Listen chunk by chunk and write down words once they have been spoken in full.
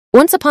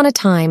Once upon a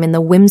time in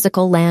the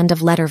whimsical land of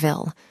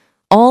Letterville,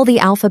 all the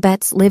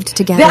alphabets lived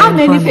together. There are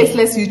many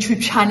faceless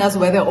YouTube channels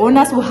where the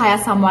owners will hire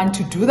someone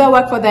to do the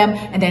work for them,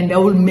 and then they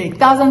will make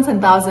thousands and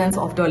thousands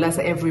of dollars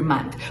every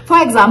month. For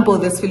example,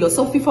 this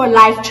Philosophy for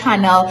Life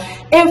channel,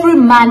 every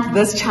month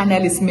this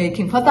channel is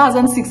making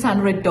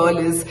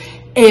 $4,600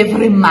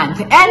 every month.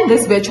 And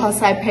this virtual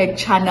side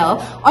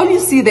channel, all you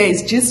see there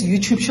is just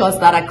YouTube shorts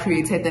that are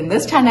created, and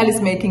this channel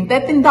is making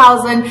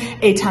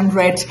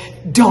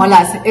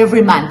 $13,800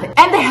 every month.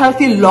 And the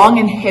Healthy Long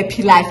and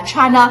Happy Life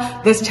channel,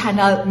 this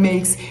channel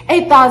makes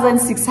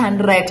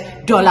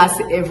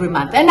 $8,600 every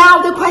month. And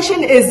now the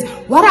question is,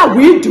 what are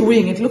we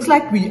doing? It looks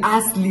like we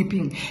are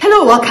sleeping.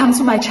 Hello, welcome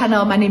to my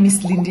channel. My name is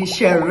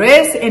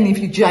LindyShirries, and if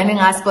you're joining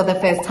us for the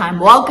first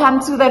time, welcome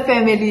to the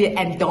family,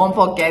 and don't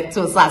forget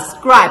to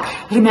subscribe.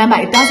 Remember,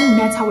 it doesn't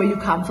matter where you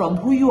come from,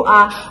 who you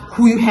are,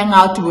 who you hang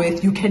out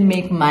with, you can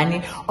make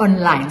money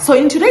online. So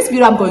in today's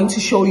video, I'm going to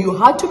show you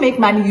how to make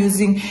money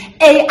using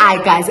AI,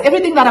 guys.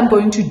 Everything that I'm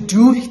going to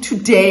do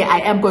today, I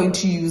am going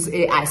to use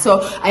AI.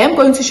 So I am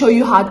going to show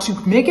you how to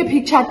make a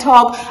picture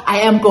talk. I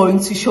am going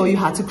to show you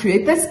how to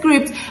create the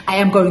script. I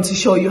am going to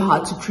show you how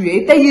to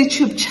create the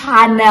YouTube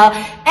channel.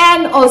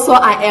 And also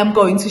I am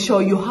going to show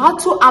you how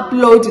to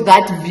upload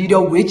that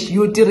video which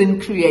you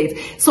didn't create.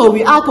 So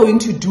we are going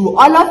to do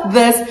all of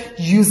this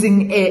using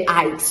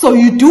AI. So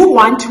you do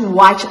want to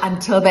watch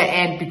until the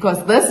end,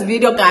 because this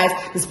video, guys,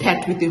 is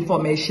packed with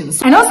information.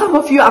 So I know some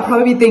of you are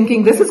probably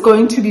thinking this is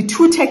going to be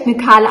too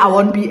technical, I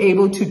won't be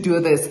able to do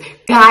this.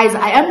 Guys,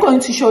 I am going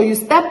to show you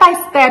step by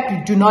step.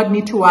 You do not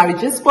need to worry,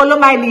 just follow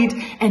my lead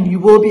and you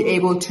will be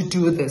able to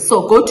do this.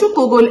 So go to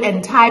Google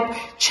and type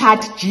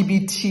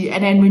ChatGPT,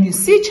 and then when you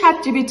see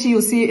ChatGPT,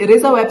 you'll see it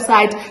is a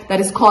website that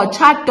is called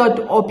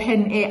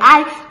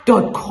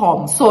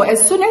chat.openai.com. So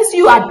as soon as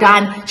you are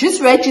done,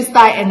 just register,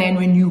 and then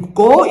when you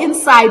go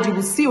inside, you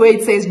will see where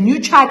it says new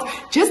chat.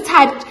 Just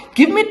type,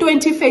 give me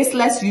 20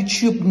 faceless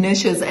YouTube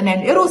niches, and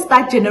then it will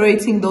start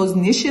generating those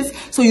niches.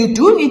 So you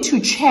do need to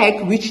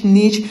check which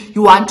niche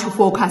you want to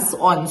focus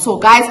on. So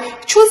guys,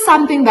 choose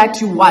something that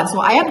you want.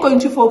 So I am going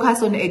to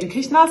focus on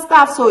educational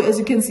stuff. So as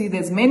you can see,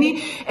 there's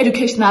many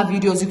educational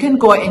videos. You can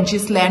go and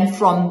just learn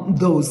from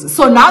those.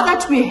 So now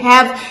that we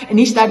have a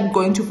niche that we're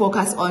going to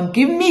focus on,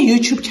 give me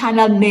YouTube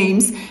channel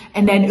names,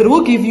 and then it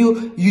will give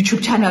you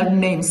YouTube channel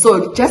names.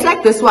 So just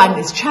like this one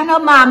is Channel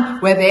Mom,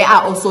 where they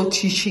are also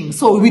teaching.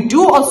 So we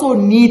do also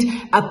need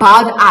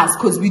about us,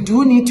 because we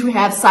do need to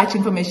have such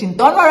information.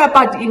 Don't worry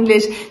about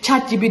English,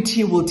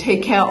 ChatGPT will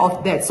take care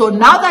of that. So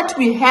now that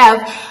we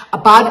have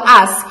about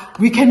us,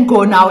 we can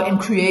go now and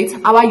create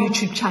our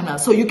YouTube channel.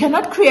 So you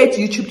cannot create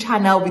YouTube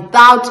channel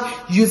without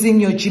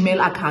using your Gmail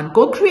account.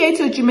 Go create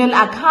your Gmail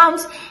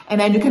account, and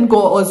then you can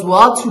go as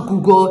well to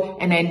Google,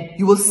 and then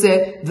you will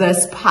see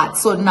this part.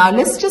 So now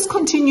let's just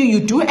continue. You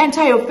do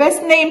enter your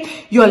first name,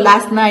 your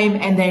last name,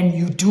 and then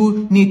you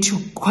do need to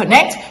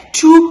connect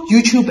to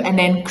YouTube and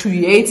then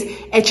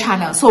create a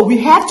channel. So we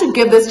have to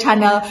give this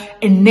channel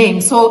a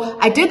name. So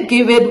I did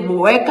give it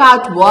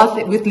Workout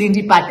Worth with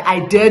Lindy, but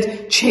I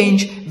did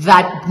change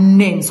that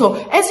name. So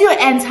as you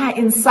enter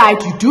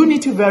inside, you do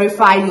need to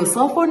verify your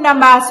cell phone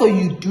number. So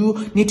you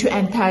do need to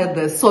enter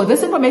this. So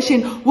this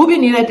information will be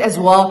needed as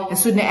well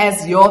as soon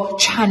as your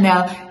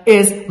channel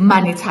is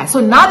monetized. So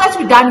now that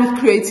we're done with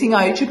creating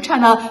our YouTube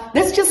channel,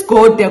 let's just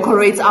go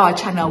decorate our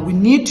channel. We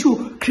need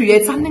to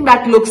create something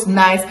that looks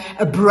nice,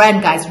 a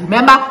brand, guys.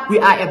 Remember, we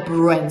are a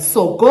brand.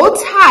 So go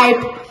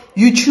type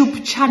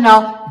YouTube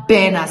channel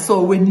banner.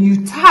 So when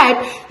you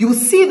type, you will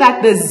see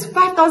that there's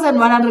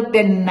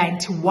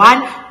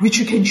 5,191 which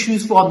you can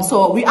choose from.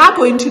 So we are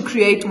going to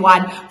create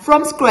one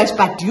from scratch,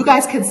 but you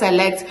guys can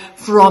select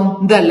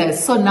from the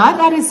list. So now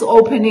that is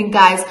opening,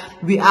 guys,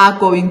 we are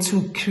going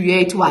to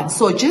create one.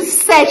 So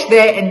just search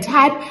there and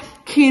type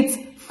Kids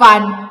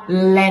Fun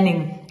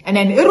Learning, and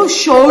then it will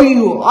show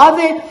you all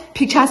the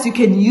pictures you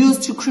can use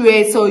to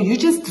create. So you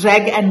just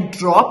drag and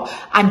drop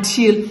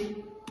until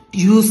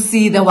you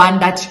see the one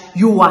that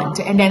you want.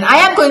 And then I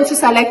am going to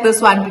select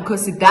this one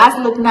because it does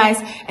look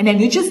nice, and then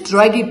you just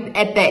drag it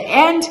at the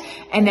end,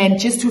 and then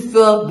just to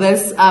fill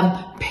this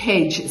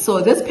page. So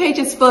this page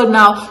is filled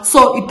now.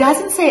 So it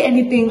doesn't say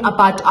anything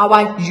about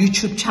our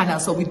YouTube channel.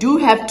 So we do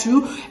have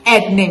to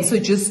add names. So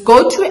just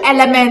go to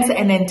elements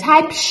and then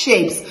type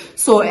shapes.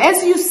 So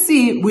as you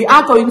see, we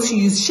are going to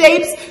use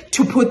shapes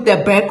to put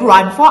the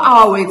background for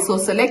our words. So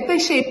select the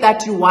shape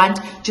that you want,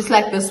 just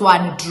like this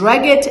one,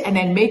 drag it and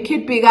then make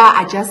it bigger,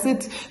 adjust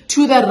it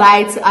to the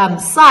right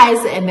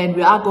size, and then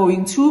we are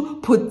going to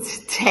put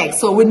text.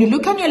 So when you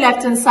look on your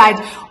left hand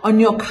side on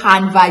your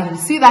Canva, you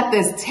see that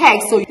there's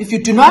text. So if you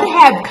do not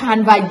have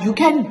Canva, you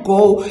can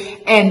go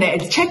and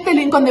check the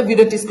link on the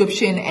video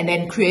description and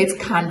then create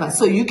Canva.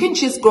 So you can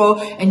just go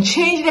and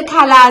change the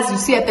colors. You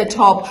see at the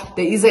top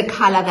there is a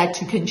color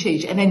that you can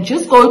change, and then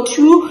just go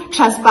to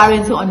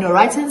transparency on your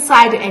right hand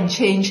side and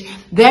change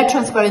their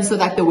transparency so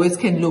that the words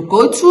can look.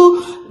 Go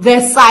to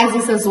their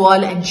sizes as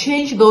well and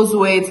change those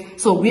words.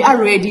 So we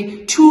are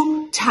ready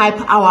to type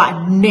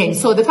our name.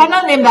 So the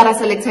final name that I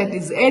selected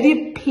is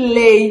Eddie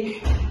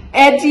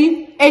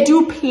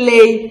Edu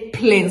Play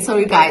Plain.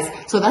 Sorry guys,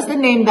 so that's the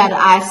name that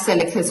I've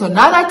selected. So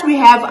now that we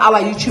have our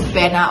YouTube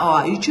banner or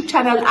our YouTube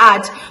channel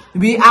art,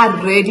 we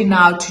are ready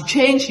now to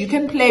change. You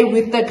can play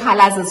with the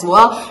colors as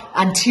well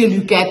until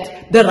you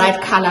get the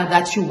right color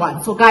that you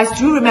want. So guys,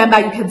 do remember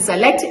you can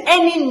select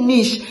any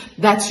niche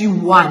that you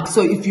want.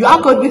 So if you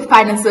are good with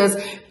finances,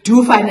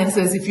 do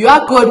finances. If you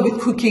are good with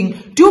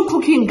cooking, do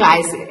cooking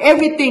guys.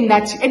 Anything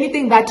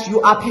that you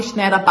are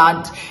passionate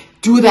about,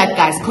 do that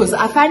guys, because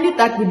I find it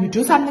that when you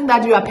do something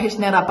that you are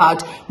passionate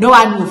about, no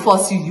one will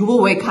force you. You will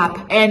wake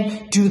up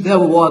and do the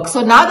work.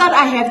 So now that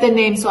I have the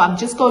name, so I'm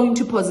just going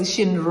to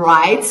position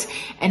right,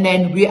 and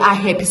then we are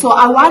happy. So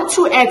I want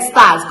to add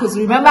stars, because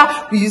remember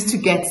we used to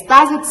get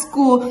stars at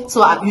school.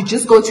 So you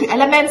just go to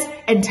elements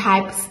and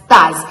type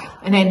stars,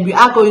 and then we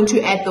are going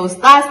to add those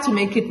stars to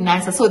make it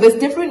nicer. So there's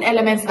different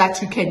elements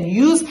that you can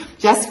use.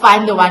 Just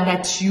find the one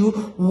that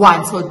you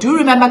want. So do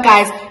remember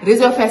guys, it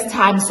is your first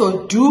time,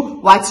 so do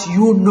what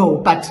you know.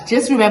 But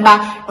just remember,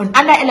 on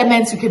other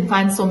elements you can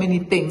find so many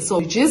things. So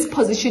you just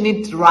position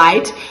it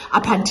right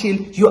up until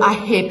you are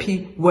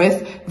happy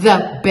with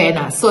the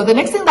banner. So the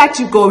next thing that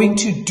you're going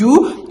to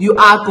do, you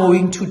are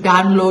going to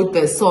download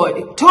this.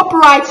 So top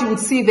right, you will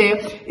see there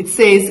it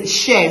says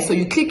share. So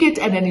you click it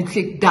and then you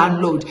click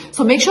download.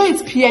 So make sure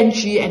it's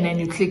PNG and then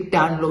you click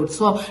download.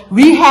 So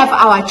we have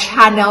our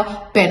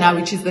channel banner,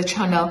 which is the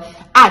channel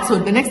art. So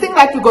the next thing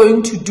that we're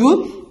going to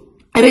do,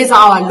 it is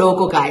our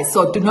logo guys.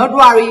 So do not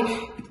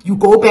worry, you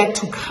go back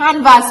to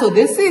Canva. So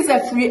this is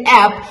a free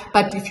app,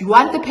 but if you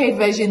want the paid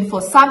version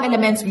for some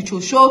elements which will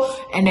show,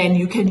 and then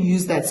you can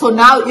use that. So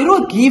now it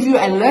will give you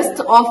a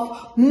list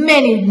of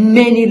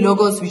many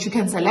logos which you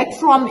can select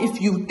from.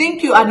 If you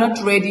think you are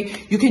not ready,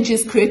 you can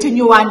just create a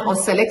new one or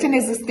select an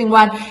existing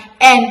one,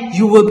 and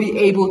you will be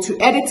able to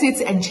edit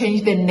it and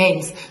change the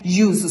names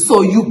used.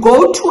 So you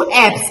go to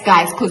apps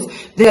guys, because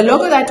the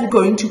logo that we're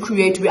going to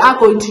create, we are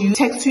going to use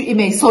text to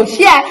image. So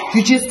here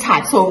you just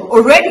type. So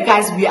already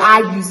guys, we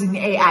are using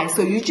AI.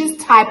 So you just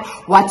type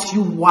what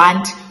you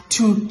want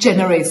to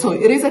generate. So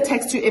it is a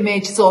text to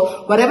image.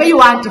 So whatever you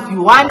want, if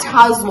you want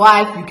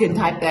housewife, you can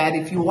type that.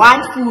 If you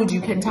want food, you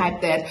can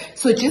type that.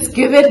 So just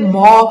give it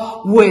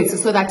more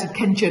words so that it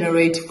can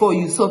generate for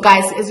you. So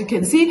guys, as you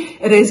can see,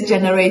 it is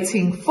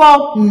generating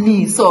for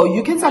me. So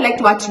you can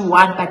select what you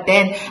want, but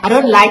then I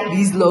don't like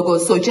these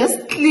logos. So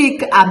just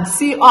click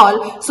see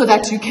all so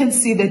that you can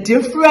see the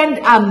different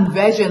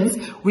versions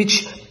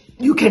which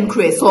you can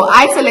create. So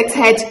I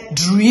selected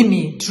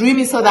dreamy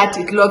so that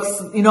it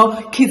looks, you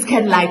know, kids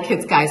can like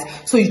it guys.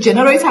 So you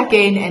generate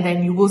again, and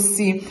then you will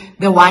see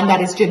the one that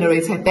is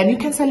generated. Then you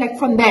can select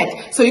from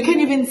that. So you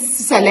can even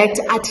select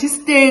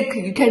artistic.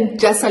 You can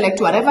just select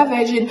whatever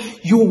version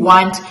you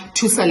want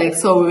to select.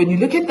 So when you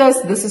look at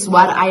this is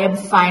what I am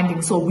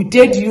finding. So we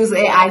did use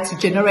AI to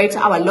generate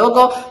our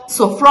logo.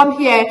 So from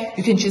here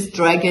you can just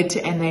drag it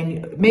and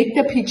then make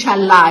the picture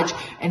large,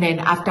 and then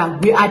after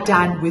we are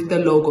done with the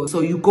logo,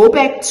 so you go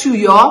back to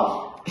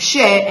your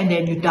share and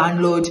then you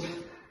download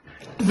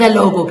the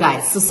logo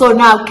guys. So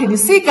now can you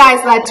see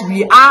guys that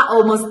we are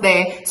almost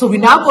there? So we're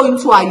now going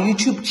to our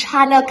YouTube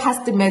channel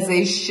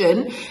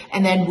customization,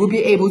 and then we'll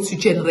be able to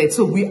generate.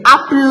 So we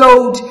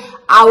upload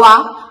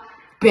our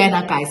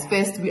banner guys.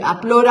 First we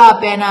upload our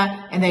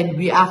banner, and then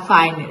we are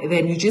fine.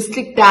 Then you just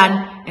click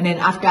done, and then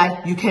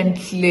after you can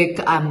click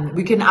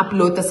we can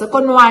upload the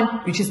second one,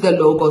 which is the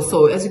logo.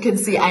 So as you can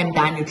see, I'm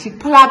done. You click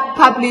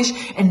publish,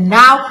 and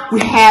now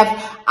we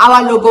have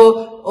our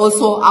logo,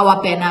 also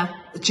our banner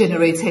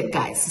generated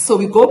guys. So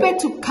we go back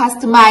to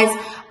customize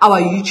our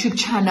YouTube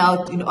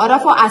channel in order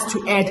for us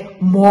to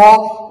add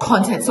more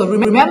content. So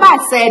remember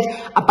I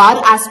said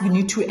about us, we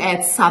need to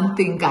add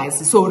something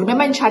guys. So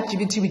remember in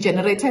ChatGPT we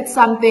generated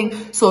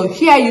something. So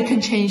here you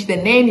can change the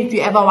name if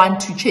you ever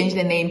want to change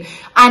the name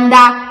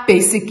under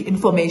basic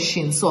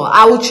information. So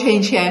I will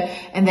change here,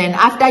 and then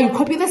after you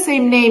copy the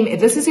same name,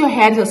 this is your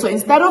handle. So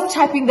instead of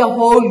typing the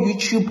whole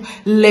YouTube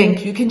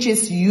link, you can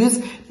just use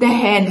the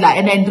handler.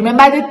 And then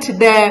remember that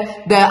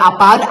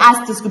the about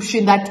us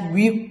description that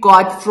we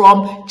got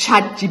from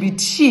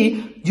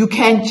ChatGPT, you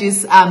can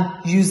just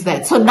use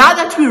that. So now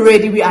that we're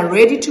ready, we are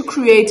ready to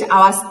create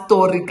our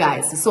story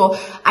guys. So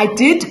I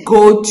did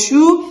go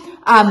to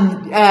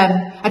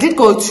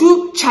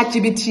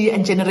ChatGPT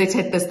and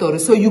generated the story.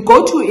 So you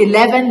go to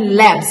 11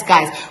 labs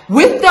guys.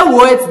 With the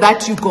words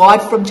that you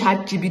got from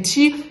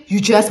ChatGPT, you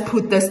just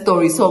put the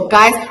story. So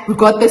guys, we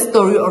got the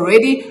story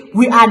already.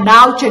 We are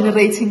now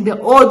generating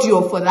the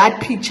audio for that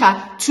picture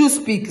to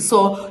speak.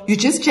 So you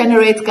just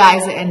generate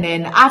guys, and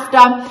then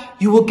after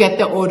you will get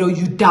the audio,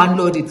 you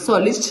download it. So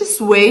let's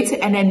just wait,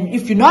 and then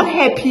if you're not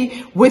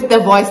happy with the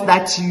voice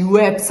that you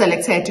have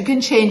selected, you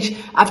can change.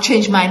 I've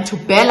changed mine to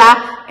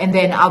Bella, and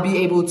then I'll be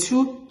able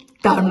to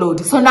download.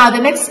 So now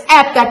the next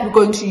app that we're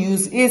going to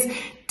use is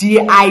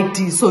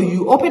DID. So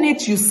you open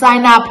it, you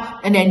sign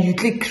up, and then you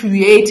click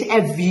create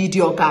a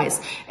video,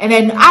 guys. And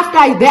then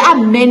after, there are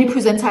many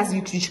presenters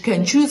you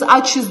can choose.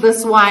 I'll choose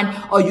this one,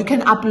 or you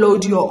can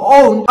upload your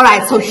own. All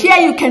right, so here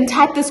you can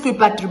type the script,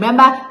 but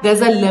remember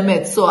there's a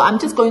limit. So I'm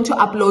just going to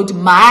upload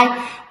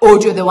my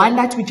audio, the one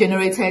that we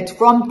generated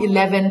from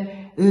 11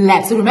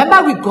 Labs. So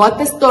remember, we got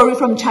the story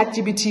from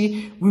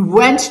ChatGPT, we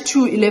went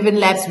to 11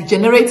 Labs, we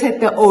generated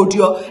the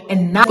audio,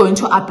 and now we're going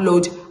to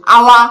upload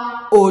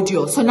our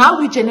audio. So now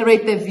we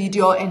generate the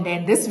video, and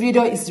then this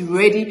video is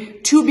ready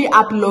to be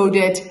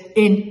uploaded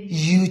in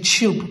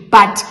YouTube.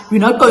 But we're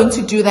not going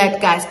to do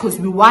that, guys, because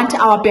we want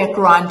our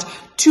background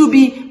to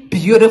be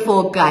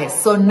beautiful, guys.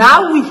 So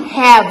now we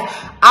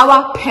have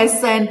our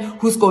person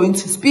who's going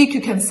to speak.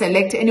 You can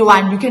select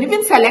anyone. You can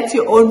even select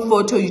your own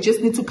photo. You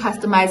just need to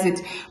customize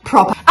it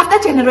properly.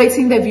 After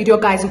generating the video,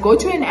 guys, you go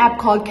to an app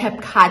called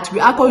CapCut.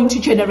 We are going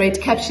to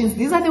generate captions.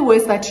 These are the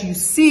words that you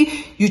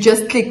see. You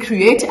just click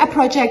create a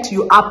project.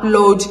 You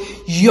upload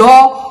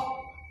your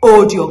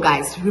audio,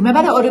 guys.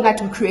 Remember the audio that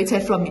we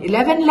created from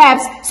 11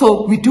 Labs.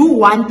 So we do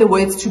want the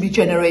words to be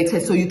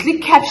generated. So you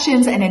click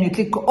captions, and then you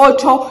click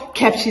auto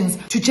captions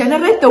to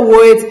generate the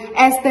words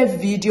as the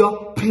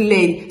video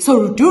play.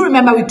 So do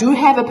remember, we do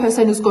have a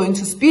person who's going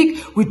to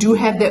speak. We do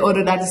have the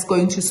audio that is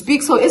going to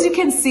speak. So as you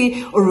can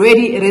see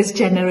already, it is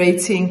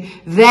generating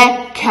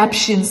the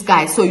captions,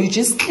 guys. So you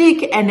just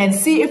click and then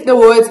see if the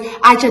words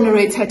are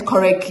generated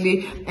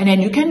correctly, and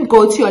then you can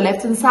go to your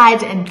left hand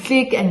side and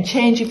click and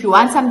change. If you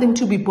want something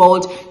to be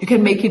bold, you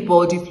can make it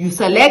bold. If you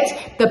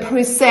select the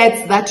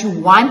presets that you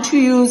want to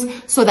use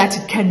so that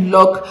it can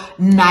look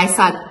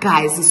nicer,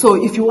 guys.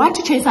 So if you want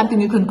to change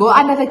something, you can go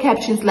under the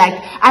captions, like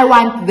I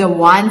want the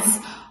once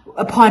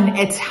upon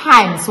a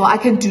time, so I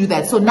can do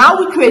that. So now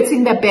we're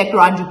creating the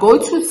background. You go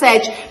to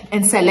search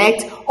and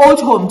select old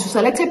home to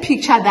select a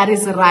picture that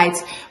is right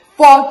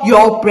for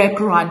your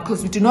background,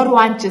 because we do not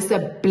want just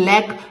a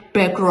black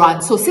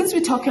background. So since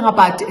we're talking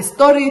about a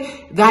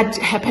story that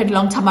happened a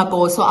long time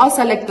ago, so I'll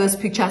select this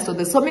picture. So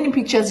there's so many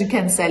pictures you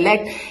can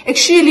select.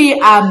 Actually,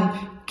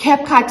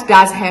 CapCut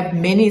does have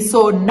many.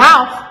 So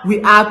now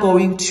we are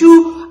going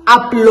to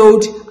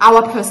upload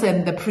our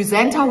person, the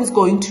presenter who's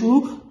going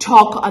to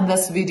talk on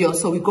this video.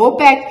 So we go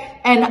back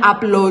and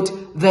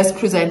upload this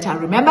presenter.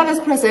 Remember, this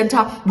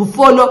presenter will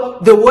follow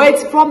the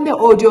words from the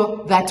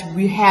audio that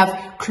we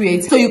have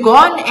created. So you go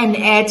on and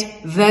add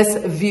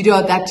this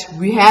video that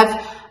we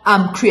have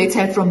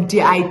created from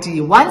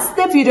DID. Once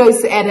the video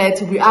is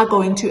added, we are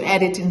going to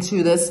add it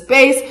into the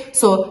space.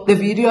 So the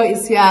video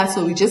is here,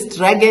 so we just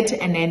drag it,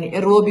 and then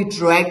it will be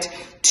dragged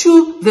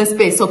to the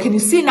space. So can you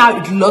see now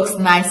it looks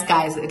nice,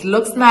 guys? It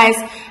looks nice.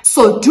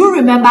 So do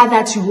remember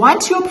that you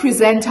want your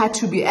presenter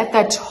to be at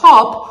the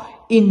top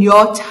in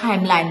your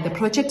timeline. The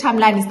project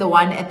timeline is the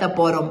one at the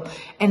bottom,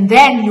 and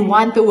then you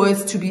want the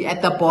words to be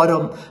at the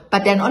bottom,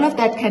 but then all of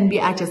that can be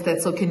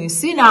adjusted. So can you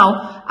see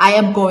now I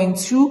am going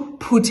to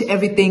put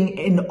everything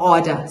in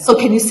order. So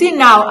can you see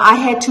now I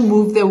had to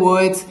move the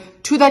words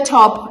to the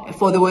top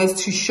for the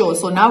words to show.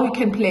 So now we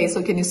can play.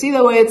 So can you see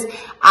the words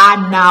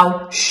are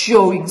now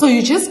showing? So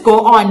you just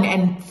go on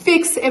and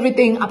fix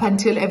everything up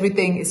until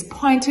everything is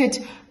pointed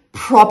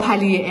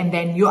properly, and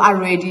then you are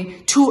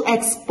ready to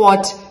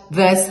export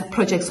this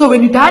project. So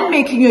when you're done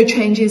making your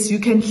changes, you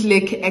can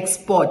click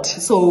export.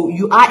 So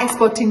you are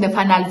exporting the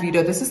final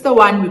video. This is the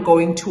one we're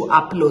going to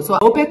upload. So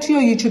go back to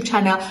your YouTube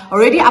channel.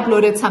 Already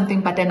uploaded something,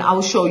 but then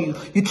I'll show you.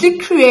 You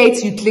click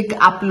create, you click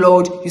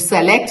upload, you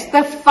select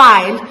the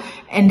file,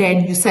 and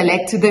then you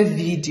select the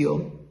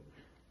video,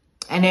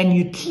 and then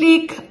you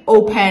click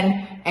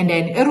open, and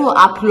then it will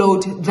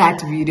upload that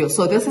video.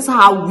 So this is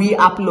how we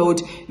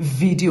upload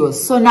videos.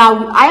 So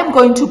now I am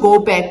going to go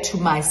back to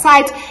my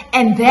site,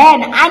 and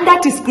then under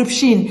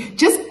description,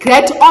 just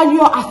get all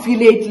your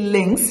affiliate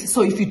links.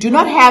 So if you do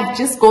not have,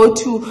 just go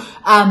to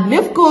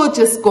LiveGo,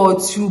 just go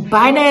to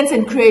Binance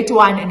and create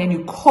one, and then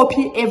you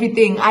copy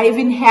everything. I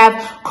even have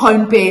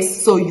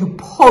Coinbase, so you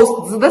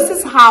post. So this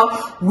is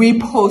how we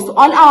post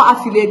all our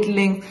affiliate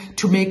links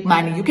to make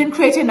money. You can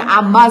create an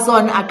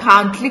Amazon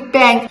account,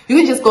 ClickBank. You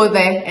can just go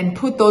there and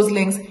put those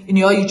links in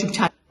your YouTube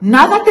channel.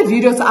 Now that the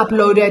video is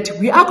uploaded,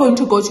 we are going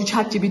to go to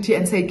ChatGPT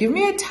and say, give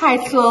me a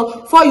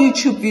title for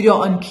YouTube video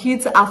on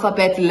kids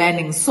alphabet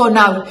learning. So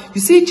now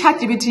you see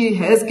ChatGPT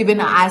has given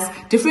us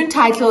different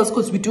titles,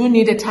 because we do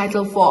need a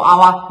title for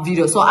our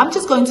video. So I'm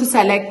just going to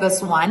select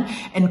this one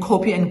and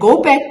copy and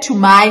go back to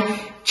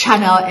my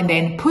channel and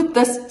then put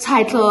this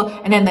title.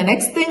 And then the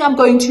next thing I'm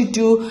going to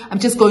do, I'm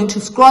just going to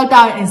scroll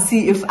down and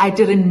see if I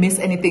didn't miss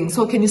anything.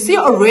 So can you see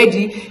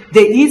already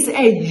there is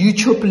a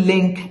YouTube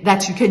link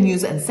that you can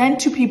use and send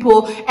to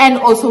people, and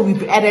also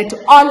we've added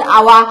all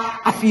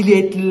our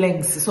affiliate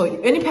links.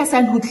 So any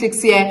person who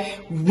clicks here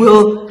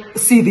will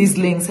see these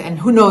links, and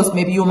who knows,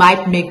 maybe you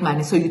might make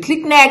money. So you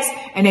click next,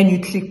 and then you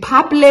click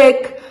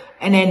public,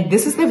 And then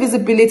this is the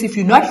visibility. If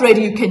you're not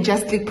ready, you can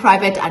just click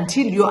private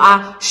until you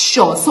are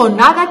sure. So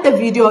now that the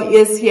video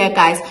is here,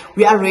 guys,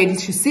 we are ready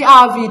to see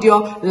our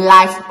video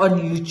live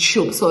on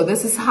YouTube. So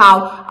this is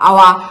how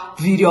our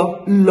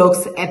video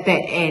looks at the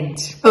end.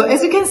 So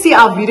as you can see,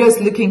 our video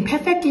is looking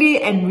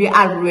perfectly and we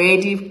are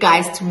ready,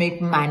 guys, to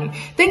make money.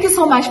 Thank you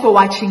so much for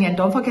watching, and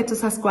don't forget to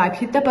subscribe,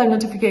 hit the bell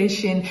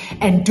notification,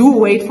 and do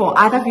wait for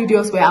other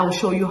videos where I will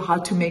show you how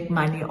to make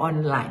money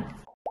online.